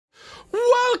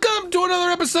to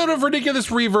another episode of Ridiculous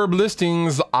Reverb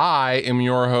Listings. I am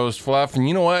your host, Fluff, and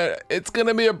you know what? It's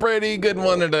gonna be a pretty good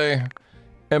one today.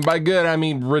 And by good, I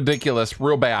mean ridiculous,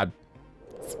 real bad.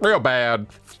 Real bad,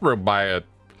 real bad.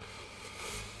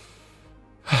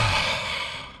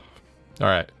 All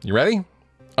right, you ready?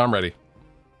 I'm ready.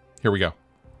 Here we go.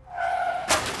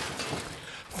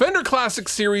 Fender Classic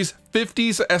Series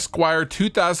 50s Esquire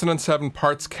 2007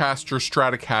 Parts Caster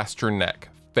Stratocaster neck.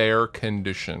 Fair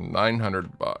condition,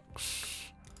 900 bucks.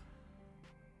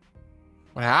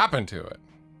 What happened to it?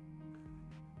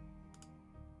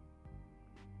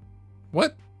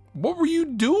 What were you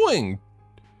doing?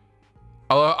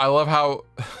 I love how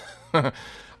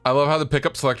I love how the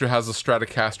pickup selector has a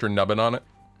Stratocaster nubbin on it.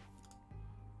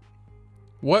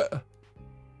 What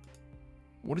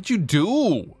did you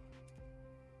do?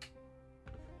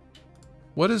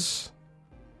 What is...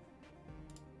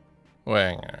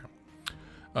 Wait.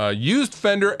 Used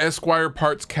Fender Esquire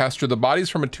Parts Caster. The body's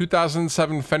from a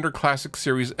 2007 Fender Classic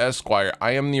Series Esquire.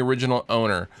 I am the original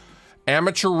owner.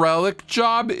 Amateur relic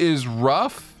job is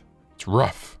rough. It's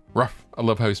rough. Rough. I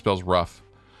love how he spells rough.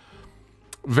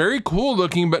 Very cool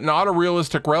looking, but not a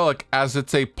realistic relic as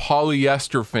it's a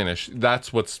polyester finish.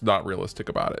 That's what's not realistic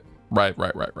about it. Right.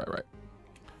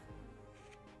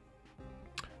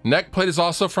 Neck plate is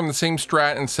also from the same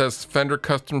Strat and says Fender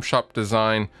Custom Shop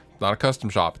Design. Not a custom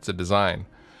shop, it's a design.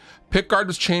 Pickguard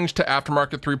was changed to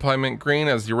aftermarket 3-ply mint green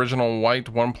as the original white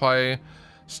 1-ply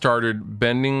started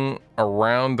bending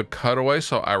around the cutaway,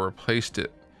 so I replaced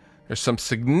it. There's some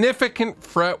significant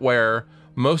fret wear,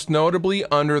 most notably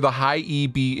under the high E,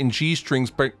 B, and G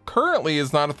strings, but currently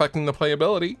is not affecting the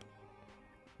playability.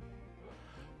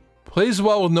 Plays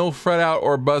well with no fret out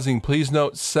or buzzing. Please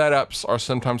note setups are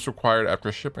sometimes required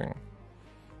after shipping.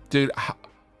 Dude,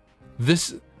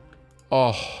 this,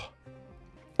 oh,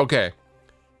 okay.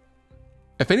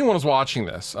 If anyone is watching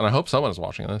this, and I hope someone is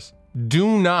watching this,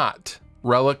 do not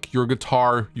relic your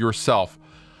guitar yourself.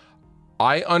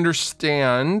 I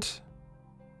understand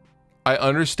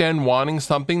wanting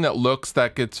something that looks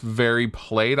like it's very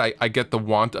played. I get the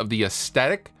want of the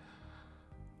aesthetic,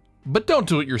 but don't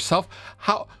do it yourself.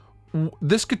 How,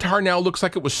 this guitar now looks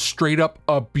like it was straight up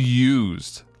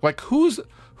abused. Like who's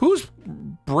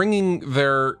bringing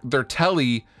their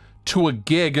telly to a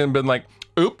gig and been like,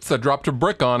 oops, I dropped a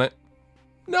brick on it.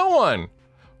 No one.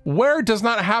 Wear does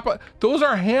not happen. Those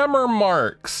are hammer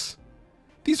marks.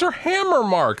 These are hammer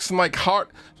marks, and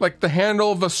like the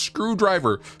handle of a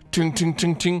screwdriver. Ting, ting,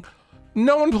 ting, ting.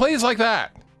 No one plays like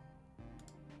that.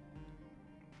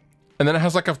 And then it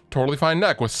has like a totally fine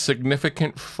neck with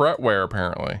significant fret wear,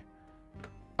 apparently.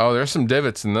 Oh, there's some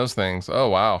divots in those things. Oh,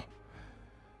 wow.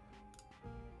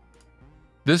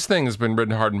 This thing has been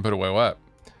ridden hard and put away wet.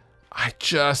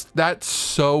 That's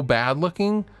so bad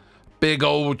looking. Big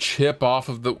old chip off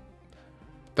of the...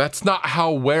 That's not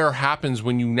how wear happens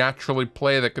when you naturally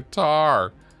play the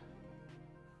guitar.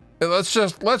 Let's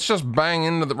just bang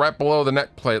into the right below the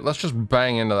neck plate. Let's just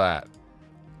bang into that.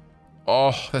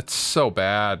 Oh, that's so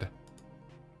bad.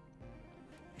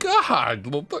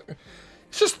 God,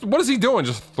 it's just, what is he doing?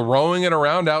 Just throwing it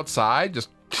around outside? Just,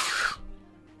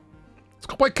 let's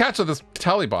go play catch with this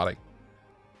telly body.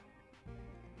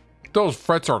 Those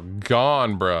frets are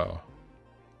gone, bro.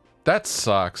 That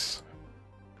sucks.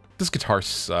 This guitar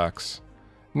sucks.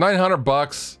 900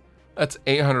 bucks. That's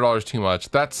 $800 too much.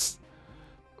 That's,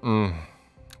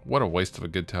 what a waste of a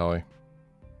good telly.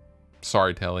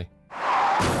 Sorry, telly.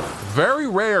 Very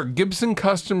rare Gibson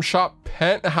Custom Shop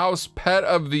Penthouse Pet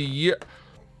of the Year.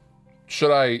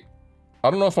 Should I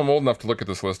don't know if I'm old enough to look at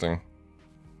this listing.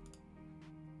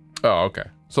 Oh, okay.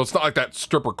 So it's not like that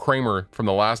stripper Kramer from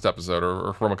the last episode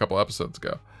or from a couple episodes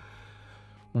ago.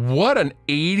 What an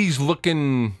 80s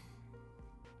looking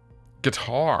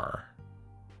guitar.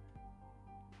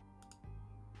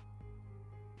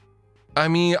 I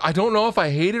mean, I don't know if I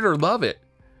hate it or love it.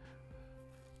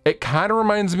 It kind of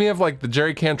reminds me of like the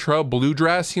Jerry Cantrell blue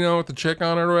dress, you know, with the chick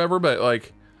on it or whatever, but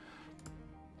like,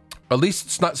 at least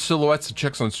it's not silhouettes of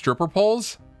chicks on stripper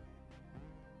poles.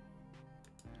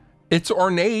 It's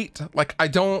ornate. Like, I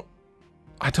don't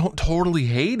totally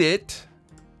hate it.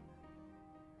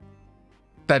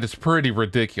 That is pretty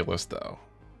ridiculous though.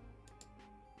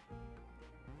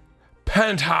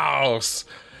 Penthouse.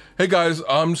 Hey guys,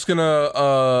 I'm just gonna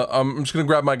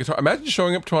grab my guitar. Imagine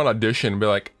showing up to an audition and be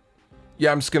like,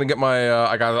 yeah, I'm just gonna get my,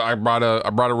 I brought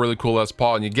a really cool Les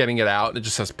Paul, and you're getting it out and it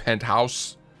just says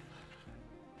Penthouse.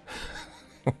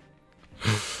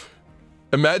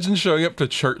 Imagine showing up to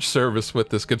church service with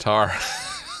this guitar.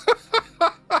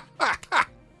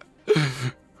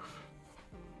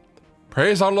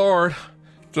 Praise our Lord.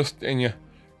 Just in you.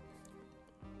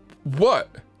 What?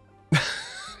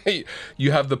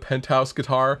 You have the Penthouse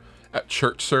guitar at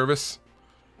church service.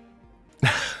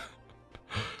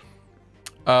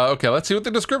 Okay, let's see what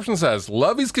the description says.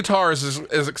 Lovey's Guitars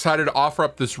is excited to offer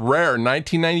up this rare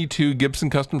 1992 Gibson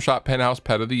Custom Shop Penthouse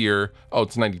Pet of the Year. Oh,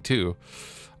 it's 92.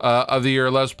 Of the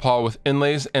Year Les Paul with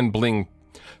inlays and bling.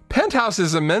 Penthouse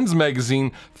is a men's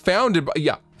magazine founded by,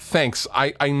 yeah, thanks.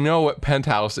 I know what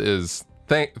Penthouse is.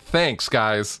 Thanks,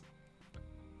 guys.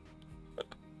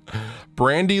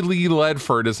 Brandy Lee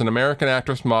Ledford is an American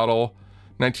actress model.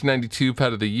 1992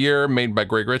 Pet of the Year, made by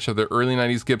Greg Rich of the early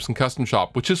 90s Gibson Custom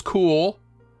Shop, which is cool.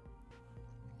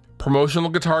 Promotional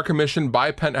guitar commissioned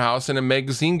by Penthouse and a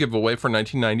magazine giveaway for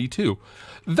 1992.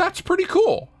 That's pretty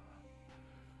cool.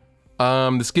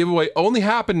 This giveaway only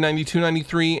happened in 92,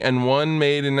 93, and one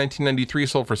made in 1993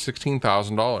 sold for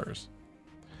 $16,000.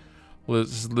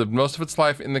 Lived most of its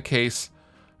life in the case.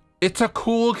 It's a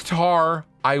cool guitar,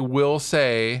 I will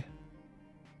say.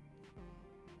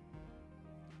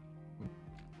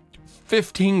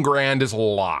 15 grand is a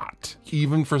lot,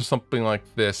 even for something like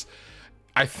this.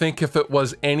 I think if it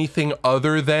was anything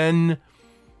other than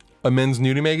a men's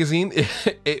nudie magazine,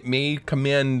 it may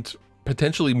command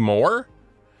potentially more.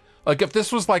 Like if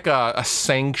this was like a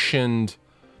sanctioned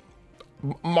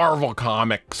Marvel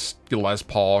Comics Les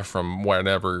Paul from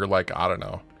whatever, like, I don't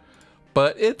know.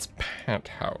 But it's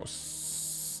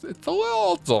Penthouse. It's a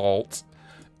little adult.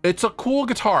 It's a cool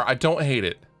guitar. I don't hate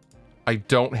it. I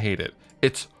don't hate it.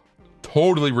 It's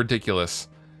totally ridiculous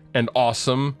and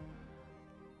awesome.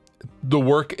 The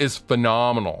work is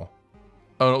phenomenal.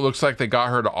 Oh, it looks like they got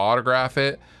her to autograph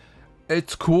it.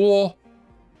 It's cool.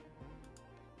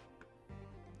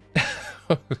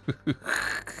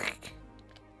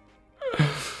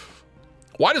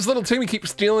 Why does little Timmy keep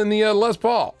stealing the Les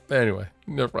Paul? Anyway,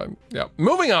 never mind. Yeah,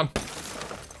 moving on.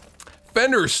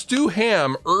 Fender Stu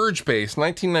Ham Urge Bass,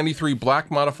 1993 black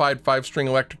modified 5-string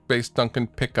electric bass Duncan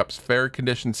pickups, fair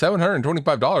condition,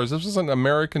 $725. This was an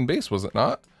American bass, was it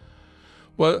not?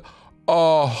 What?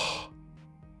 Oh,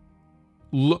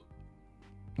 look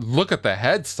at the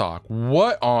headstock.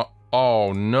 What on?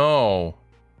 Oh no.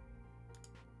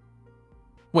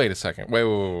 Wait a second.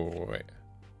 Wait.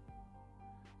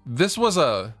 This was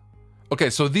a, okay,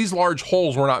 so these large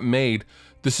holes were not made.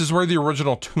 This is where the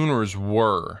original tuners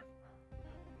were.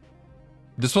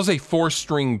 This was a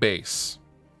 4-string bass.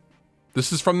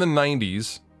 This is from the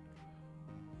 90s.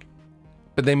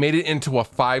 But they made it into a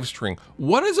 5-string.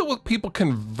 What is it with people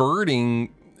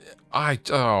converting?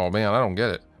 Oh man, I don't get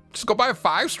it. Just go buy a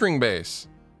 5-string bass.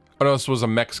 Oh no, this was a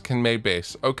Mexican-made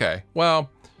bass. Okay, well.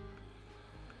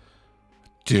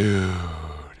 Dude.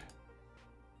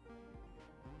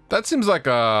 That seems like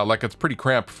it's pretty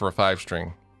cramped for a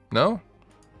 5-string. No?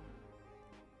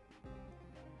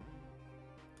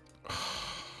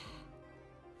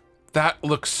 That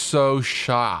looks so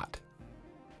shot.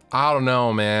 I don't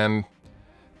know, man.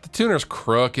 The tuner's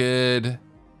crooked.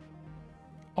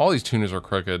 All these tuners are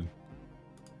crooked.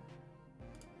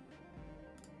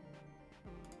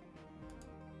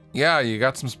 Yeah, you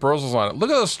got some sprousals on it. Look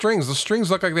at those strings. The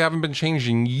strings look like they haven't been changed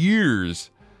in years.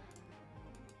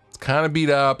 It's kind of beat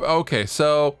up. Okay,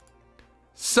 so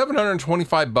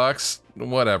 725 bucks,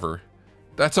 whatever.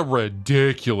 That's a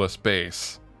ridiculous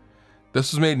bass.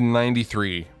 This was made in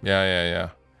 93.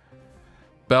 Yeah.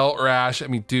 Belt rash. I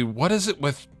mean, dude, what is it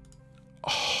with...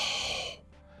 Oh.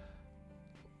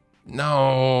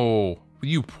 No.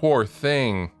 You poor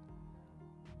thing.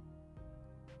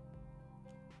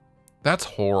 That's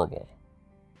horrible.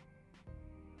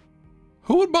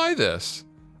 Who would buy this?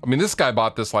 I mean, this guy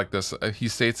bought this like this. He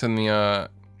states in the...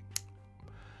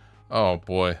 Oh,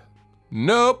 boy.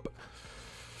 Nope.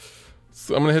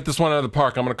 So I'm going to hit this one out of the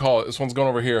park. I'm going to call it. This one's going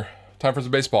over here. Time for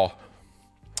some baseball.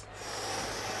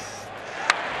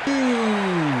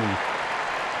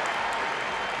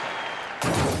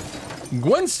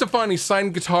 Gwen Stefani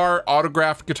signed guitar,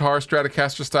 autographed guitar,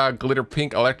 Stratocaster style, glitter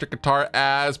pink electric guitar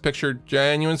as pictured,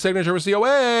 genuine signature with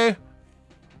COA.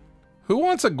 Who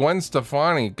wants a Gwen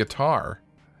Stefani guitar?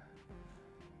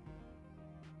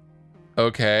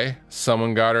 Okay,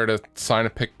 someone got her to sign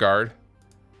a pick guard.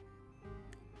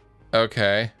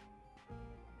 Okay.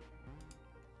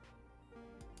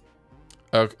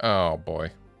 Okay. Oh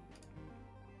boy.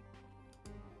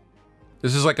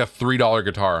 This is like a $3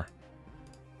 guitar.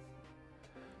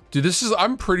 Dude, this is,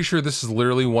 I'm pretty sure this is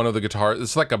literally one of the guitars.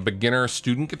 It's like a beginner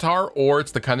student guitar, or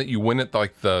it's the kind that you win at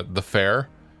like the fair.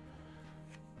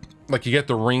 Like you get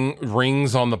the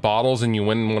rings on the bottles and you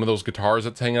win one of those guitars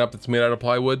that's hanging up that's made out of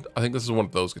plywood. I think this is one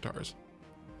of those guitars.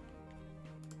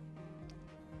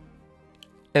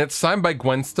 And it's signed by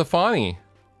Gwen Stefani.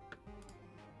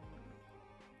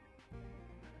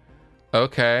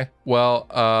 Okay, well,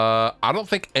 I don't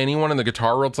think anyone in the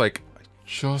guitar world's like, I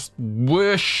just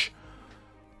wish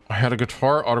I had a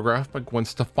guitar autographed by Gwen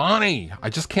Stefani. I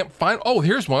just can't find, oh,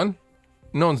 here's one.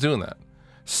 No one's doing that.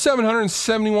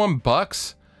 771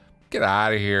 bucks? Get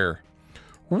out of here.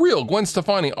 Real Gwen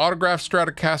Stefani autographed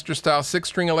Stratocaster style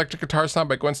 6-string electric guitar signed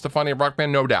by Gwen Stefani of Rock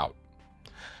Band, no doubt.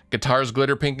 Guitars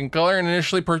glitter pink in color and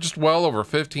initially purchased well over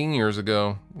 15 years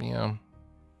ago. Yeah.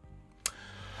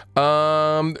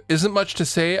 Isn't much to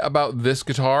say about this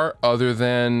guitar other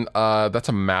than that's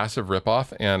a massive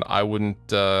ripoff, and I wouldn't,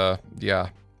 yeah.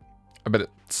 I bet it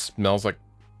smells like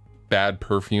bad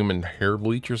perfume and hair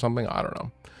bleach or something. I don't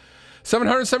know.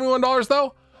 $771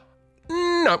 though?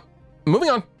 No. Moving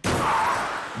on.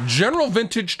 General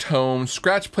vintage tone,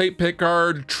 scratch plate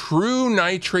pickguard, true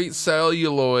nitrate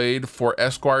celluloid for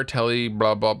Esquire Telly,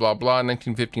 blah, blah, blah, blah,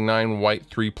 1959 white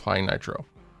 3-ply nitro.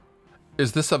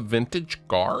 Is this a vintage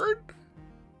guard?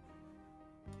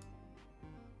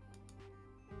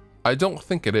 I don't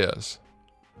think it is.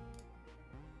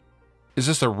 Is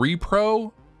this a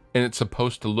repro and it's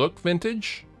supposed to look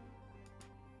vintage?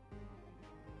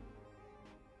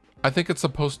 I think it's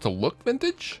supposed to look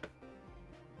vintage.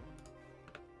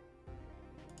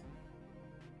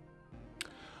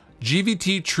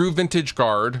 GVT True Vintage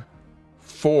Guard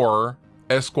for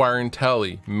Esquire and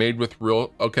Telly, made with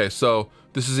real, okay, so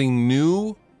this is a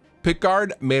new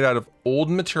pickguard made out of old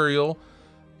material,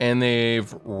 and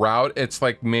they've it's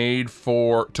like made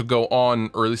to go on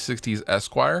early 60s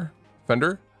Esquire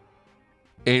Fender.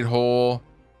 8-hole,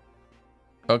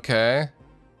 okay.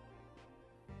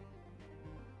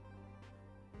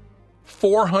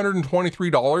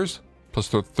 $423 plus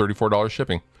 $34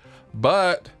 shipping,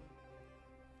 but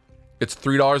it's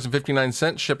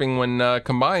 $3.59 shipping when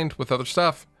combined with other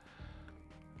stuff.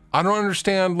 I don't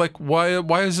understand, like,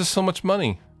 why is this so much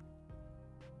money?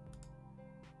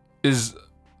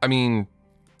 I mean,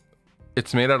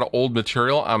 it's made out of old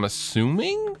material, I'm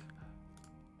assuming?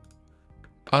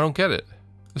 I don't get it.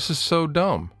 This is so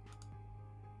dumb.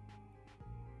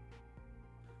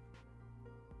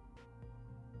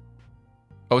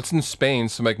 Oh, it's in Spain,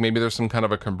 so like maybe there's some kind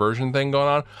of a conversion thing going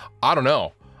on. I don't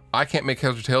know. I can't make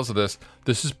heads or tails of this.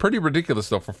 This is pretty ridiculous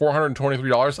though. For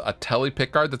 $423, a Telly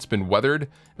pickguard that's been weathered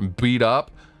and beat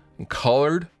up and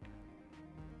colored.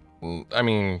 I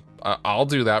mean, I'll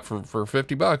do that for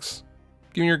 50 bucks.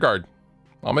 Give me your guard.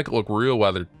 I'll make it look real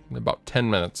weathered in about 10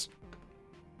 minutes.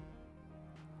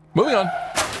 Moving on.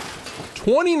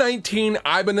 2019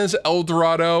 Ibanez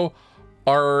Eldorado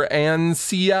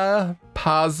Arancia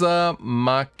Pazza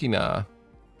Machina.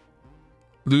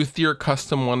 Luthier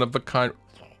custom one of a kind.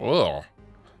 Ugh.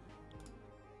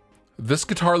 This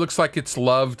guitar looks like it's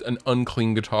loved an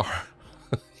unclean guitar.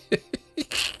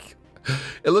 It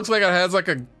looks like it has like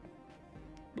a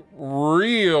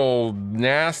real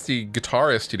nasty guitar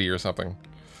STD or something.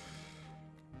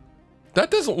 That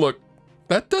doesn't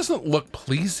look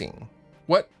pleasing.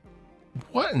 What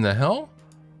in the hell?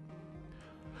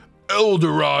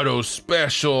 Eldorado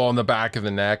special on the back of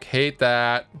the neck. Hate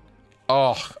that.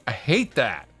 Oh, I hate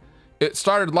that. It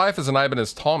started life as an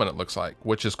Ibanez Tallman, it looks like,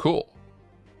 which is cool.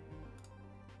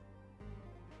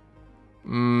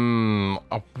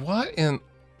 What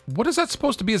is that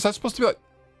supposed to be? Is that supposed to be like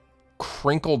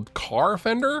crinkled car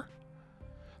fender?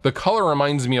 The color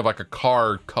reminds me of like a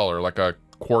car color, like a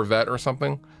Corvette or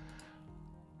something.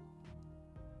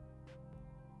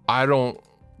 Why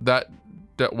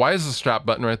is the strap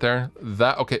button right there?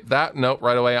 No,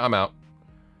 right away, I'm out.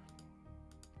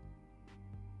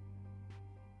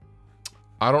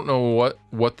 I don't know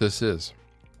what this is.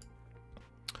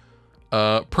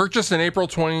 Purchased in April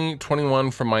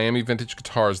 2021 from Miami Vintage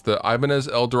Guitars. The Ibanez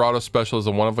Eldorado Special is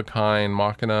a one-of-a-kind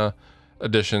Machina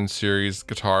Edition series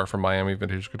guitar from Miami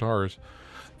Vintage Guitars.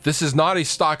 This is not a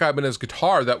stock Ibanez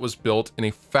guitar that was built in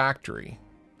a factory.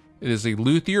 It is a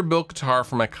luthier-built guitar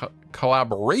from a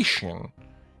collaboration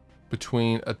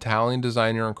between Italian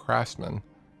designer and craftsman.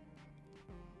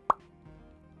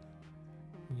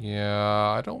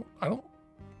 Yeah, I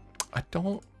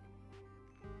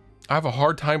have a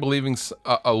hard time believing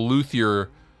a luthier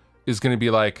is going to be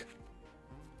like,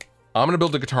 I'm going to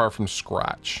build a guitar from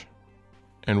scratch.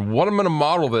 And what I'm going to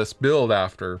model this build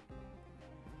after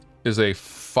is a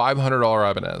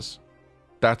 $500 Ibanez.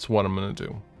 That's what I'm going to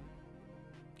do.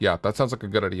 Yeah, that sounds like a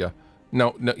good idea.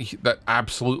 No, that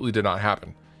absolutely did not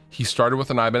happen. He started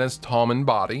with an Ibanez Tallman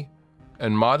body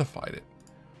and modified it.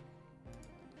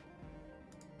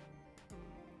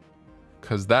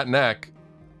 Because that neck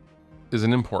is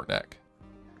an import neck.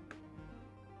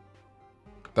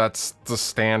 That's the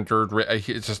standard,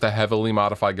 it's just a heavily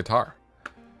modified guitar.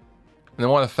 And they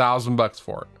want $1,000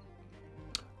 for it.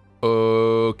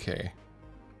 Okay.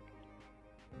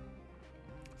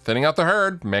 Thinning out the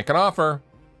herd, make an offer.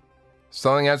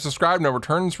 Selling as described, no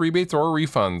returns, rebates, or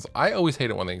refunds. I always hate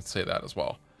it when they say that as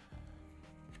well.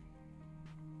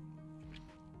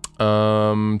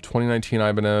 2019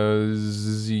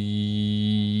 Ibanez,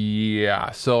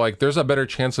 yeah. So like there's a better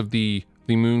chance of the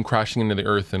moon crashing into the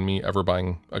earth than me ever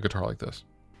buying a guitar like this.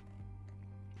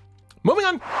 Moving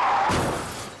on.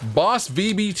 Boss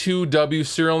VB2W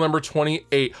serial number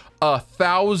 28,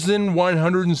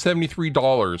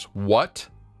 $1,173. What?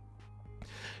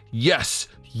 Yes,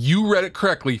 you read it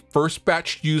correctly. First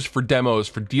batch used for demos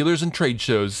for dealers and trade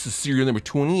shows. This is serial number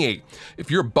 28. If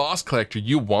you're a Boss collector,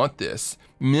 you want this.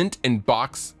 Mint and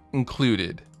box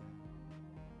included.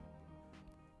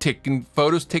 Taking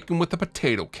photos taken with a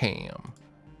potato cam.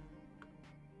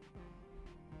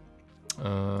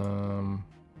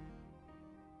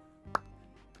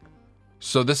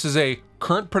 So this is a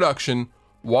current production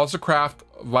Walls of Craft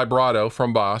vibrato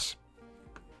from Boss.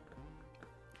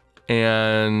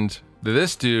 And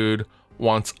this dude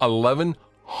wants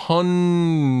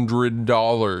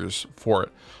 $1,100 for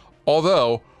it.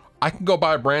 Although I can go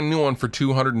buy a brand new one for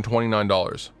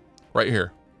 $229 right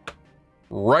here.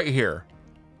 Right here.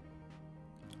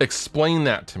 Explain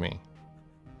that to me.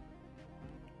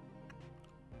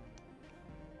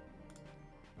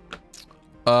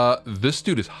 This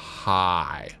dude is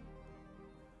high.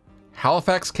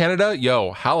 Halifax, Canada?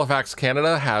 Yo, Halifax,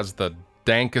 Canada has the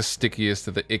dankest, stickiest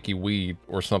of the icky weed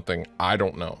or something. I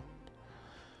don't know.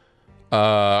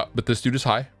 But this dude is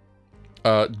high,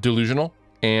 delusional,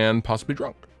 and possibly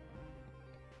drunk.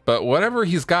 But whatever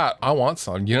he's got, I want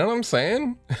some. You know what I'm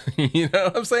saying? You know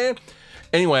what I'm saying?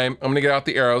 Anyway, I'm gonna get out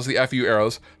the arrows, the FU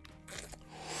arrows.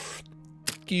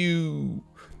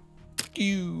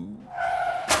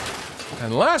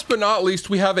 And last but not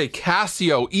least, we have a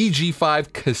Casio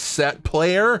EG5 cassette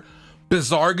player.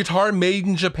 Bizarre guitar made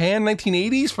in Japan,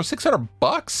 1980s for 600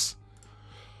 bucks.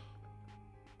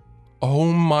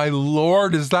 Oh my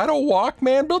Lord, is that a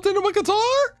Walkman built into my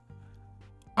guitar?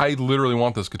 I literally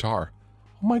want this guitar.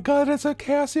 Oh my God, it's a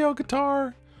Casio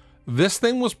guitar. This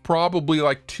thing was probably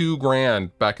like $2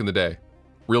 grand back in the day.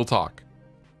 Real talk.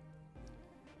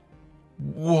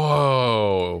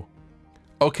 Whoa.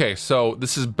 Okay, so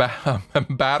this is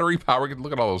battery powered.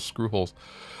 Look at all those screw holes.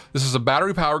 This is a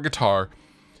battery powered guitar.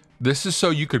 This is so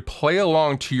you could play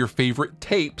along to your favorite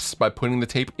tapes by putting the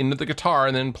tape into the guitar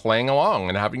and then playing along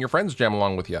and having your friends jam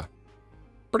along with you.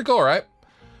 Pretty cool, right?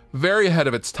 Very ahead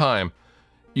of its time.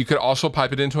 You could also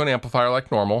pipe it into an amplifier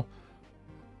like normal.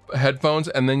 Headphones,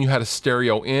 and then you had a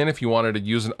stereo in if you wanted to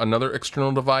use another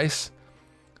external device.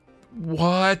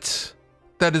 What?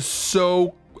 That is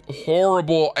so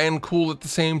horrible and cool at the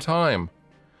same time.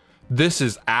 This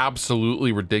is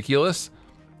absolutely ridiculous.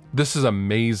 This is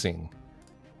amazing.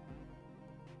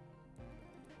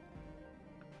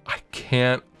 I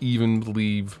can't even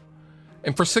believe.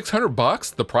 And for 600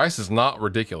 bucks, the price is not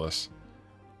ridiculous.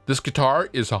 This guitar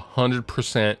is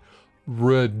 100%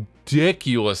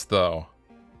 ridiculous though.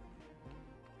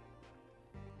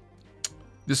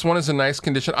 This one is in nice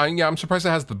condition. Yeah, I'm surprised it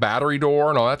has the battery door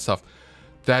and all that stuff.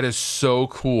 That is so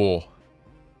cool.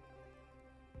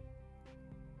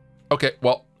 Okay,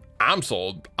 well, I'm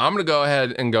sold. I'm gonna go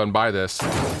ahead and go and buy this.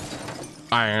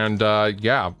 And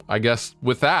yeah, I guess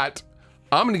with that,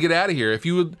 I'm gonna get out of here. If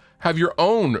you would have your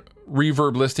own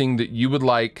Reverb listing that you would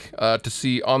like to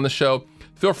see on the show,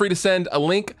 feel free to send a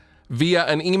link via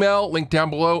an email, link down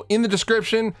below in the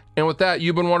description. And with that,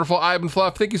 you've been wonderful. I've been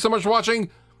Fluff. Thank you so much for watching,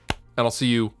 and I'll see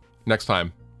you next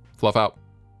time. Fluff out.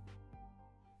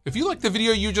 If you liked the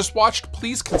video you just watched,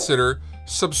 please consider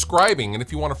subscribing. And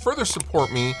if you want to further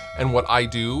support me and what I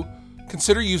do,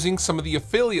 consider using some of the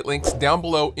affiliate links down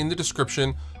below in the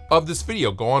description of this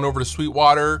video. Go on over to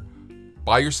Sweetwater,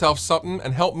 buy yourself something,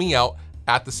 and help me out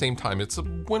at the same time. It's a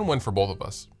win-win for both of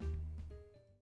us.